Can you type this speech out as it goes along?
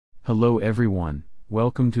Hello everyone,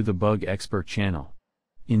 welcome to the Bug Expert channel.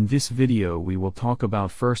 In this video we will talk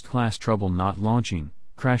about first-class trouble not launching,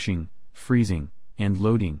 crashing, freezing, and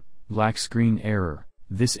loading, black screen error.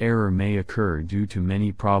 This error may occur due to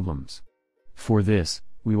many problems. For this,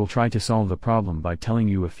 we will try to solve the problem by telling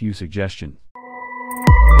you a few suggestions.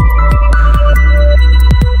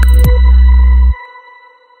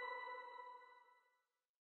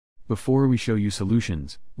 Before we show you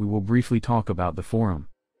solutions, we will briefly talk about the forum.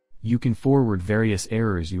 You can forward various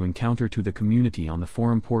errors you encounter to the community on the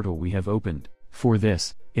forum portal we have opened. For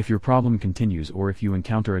this, if your problem continues or if you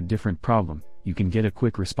encounter a different problem, you can get a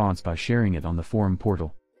quick response by sharing it on the forum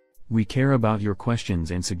portal. We care about your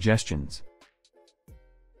questions and suggestions.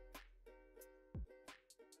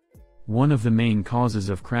 One of the main causes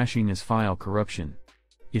of crashing is file corruption.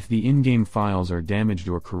 If the in-game files are damaged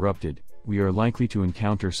or corrupted, we are likely to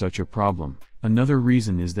encounter such a problem. Another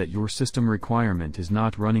reason is that your system requirement is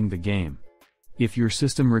not running the game. If your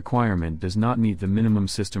system requirement does not meet the minimum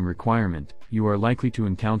system requirement, you are likely to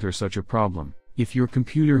encounter such a problem. If your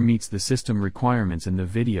computer meets the system requirements in the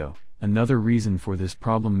video, another reason for this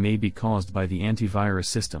problem may be caused by the antivirus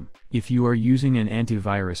system. If you are using an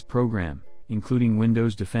antivirus program, including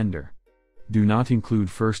Windows Defender, do not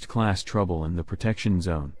include first-class trouble in the protection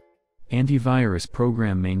zone. Antivirus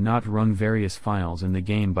program may not run various files in the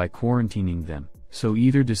game by quarantining them, so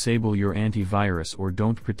either disable your antivirus or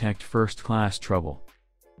don't protect first-class trouble.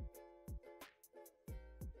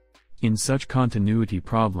 In such continuity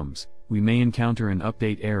problems, we may encounter an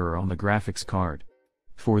update error on the graphics card.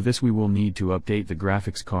 For this we will need to update the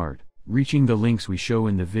graphics card, reaching the links we show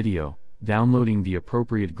in the video, downloading the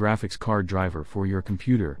appropriate graphics card driver for your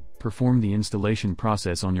computer, perform the installation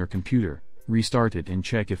process on your computer, restart it and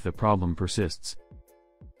check if the problem persists.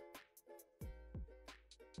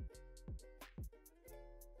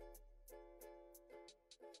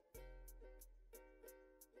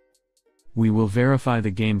 We will verify the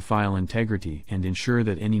game file integrity and ensure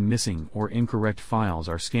that any missing or incorrect files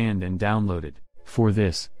are scanned and downloaded. For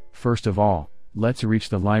this, first of all, let's reach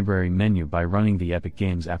the library menu by running the Epic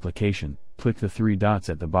Games application, click the three dots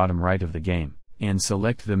at the bottom right of the game, and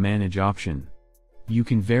select the Manage option. You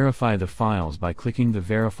can verify the files by clicking the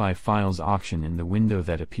Verify Files option in the window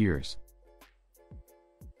that appears.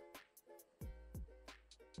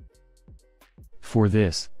 For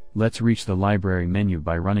this, let's reach the library menu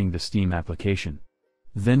by running the Steam application.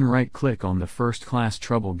 Then right-click on the first-class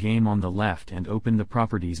trouble game on the left and open the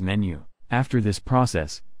Properties menu. After this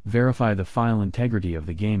process, verify the file integrity of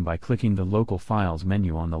the game by clicking the Local Files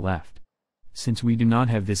menu on the left. Since we do not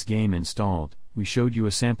have this game installed, we showed you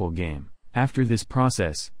a sample game. After this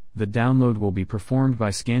process, the download will be performed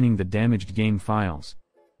by scanning the damaged game files.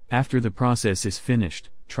 After the process is finished,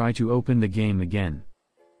 try to open the game again.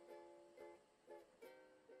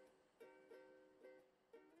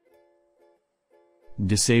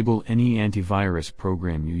 Disable any antivirus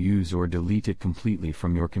program you use or delete it completely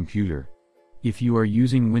from your computer. If you are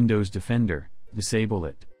using Windows Defender, disable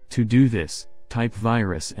it. To do this, type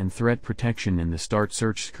Virus and Threat Protection in the Start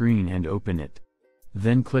search screen and open it.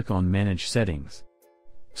 Then click on Manage Settings.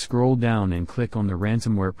 Scroll down and click on the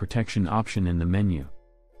Ransomware Protection option in the menu.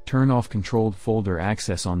 Turn off Controlled Folder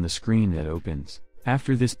Access on the screen that opens.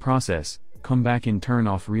 After this process, come back and turn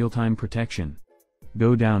off Real-Time Protection.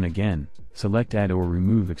 Go down again, select Add or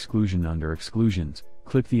Remove Exclusion under Exclusions,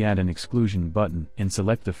 click the Add an Exclusion button and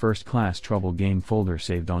select the first-class trouble game folder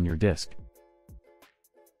saved on your disk.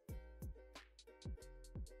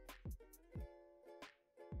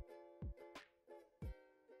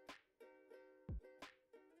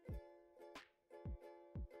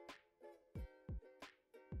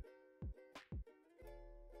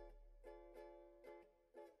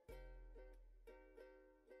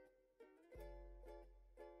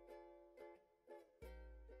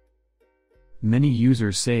 Many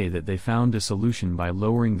users say that they found a solution by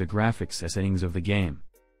lowering the graphics settings of the game.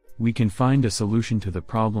 We can find a solution to the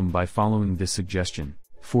problem by following this suggestion.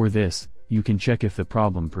 For this, you can check if the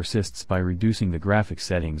problem persists by reducing the graphics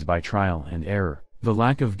settings by trial and error. The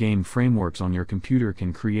lack of game frameworks on your computer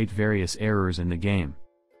can create various errors in the game.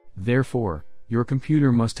 Therefore, your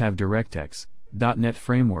computer must have DirectX, .NET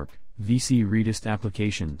Framework, VC Redist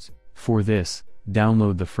applications. For this,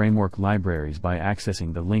 download the framework libraries by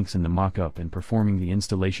accessing the links in the mockup and performing the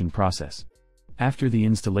installation process. After the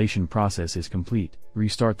installation process is complete,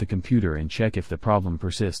 restart the computer and check if the problem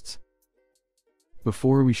persists.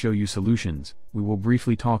 Before we show you solutions, we will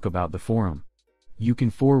briefly talk about the forum. You can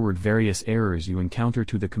forward various errors you encounter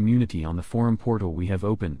to the community on the forum portal we have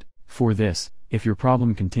opened. For this, if your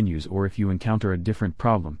problem continues or if you encounter a different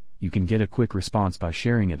problem, you can get a quick response by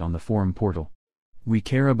sharing it on the forum portal. We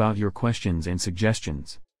care about your questions and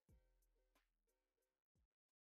suggestions.